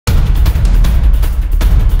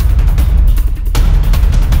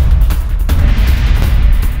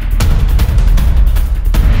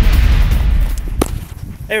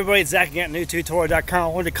Hey everybody, it's Zach again at NewTutorial.com. I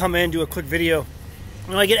wanted to come in and do a quick video.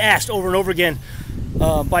 I get asked over and over again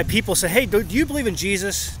by people say, hey, do you believe in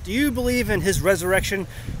Jesus? Do you believe in his resurrection?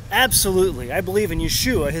 Absolutely. I believe in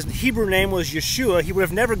Yeshua. His Hebrew name was Yeshua. He would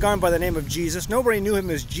have never gone by the name of Jesus. Nobody knew him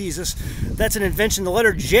as Jesus. That's an invention. The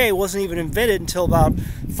letter J wasn't even invented until about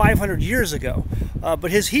 500 years ago. But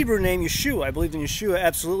his Hebrew name, Yeshua, I believed in Yeshua,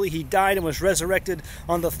 absolutely. He died and was resurrected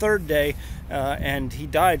on the third day, and he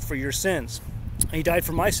died for your sins. He died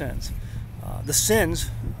for my sins. The sins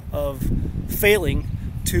of failing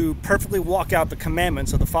to perfectly walk out the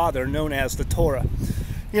commandments of the Father, known as the Torah.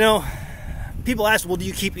 You know, people ask, well, do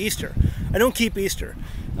you keep Easter? I don't keep Easter.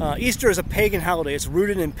 Easter is a pagan holiday. It's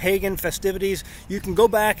rooted in pagan festivities. You can go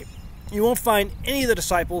back, you won't find any of the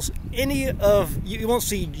disciples, you won't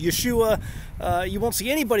see Yeshua, you won't see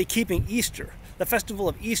anybody keeping Easter, the festival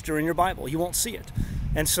of Easter in your Bible. You won't see it.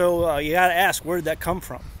 And so you got to ask, where did that come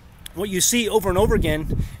from? What you see over and over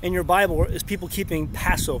again in your Bible is people keeping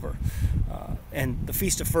Passover. And the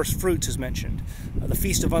Feast of First Fruits is mentioned. The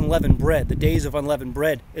Feast of Unleavened Bread, the Days of Unleavened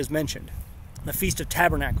Bread is mentioned. The Feast of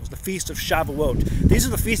Tabernacles, the Feast of Shavuot. These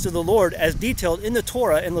are the feasts of the Lord as detailed in the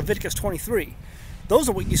Torah in Leviticus 23. Those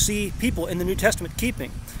are what you see people in the New Testament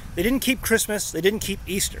keeping. They didn't keep Christmas, they didn't keep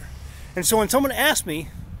Easter. And so when someone asks me,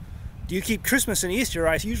 do you keep Christmas and Easter?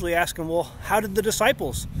 I usually ask them, well, how did the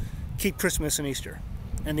disciples keep Christmas and Easter?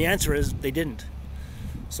 And the answer is they didn't.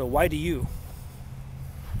 So why do you?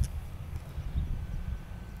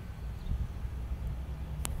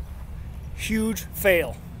 Huge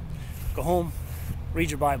fail. Go home,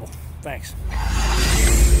 read your Bible. Thanks.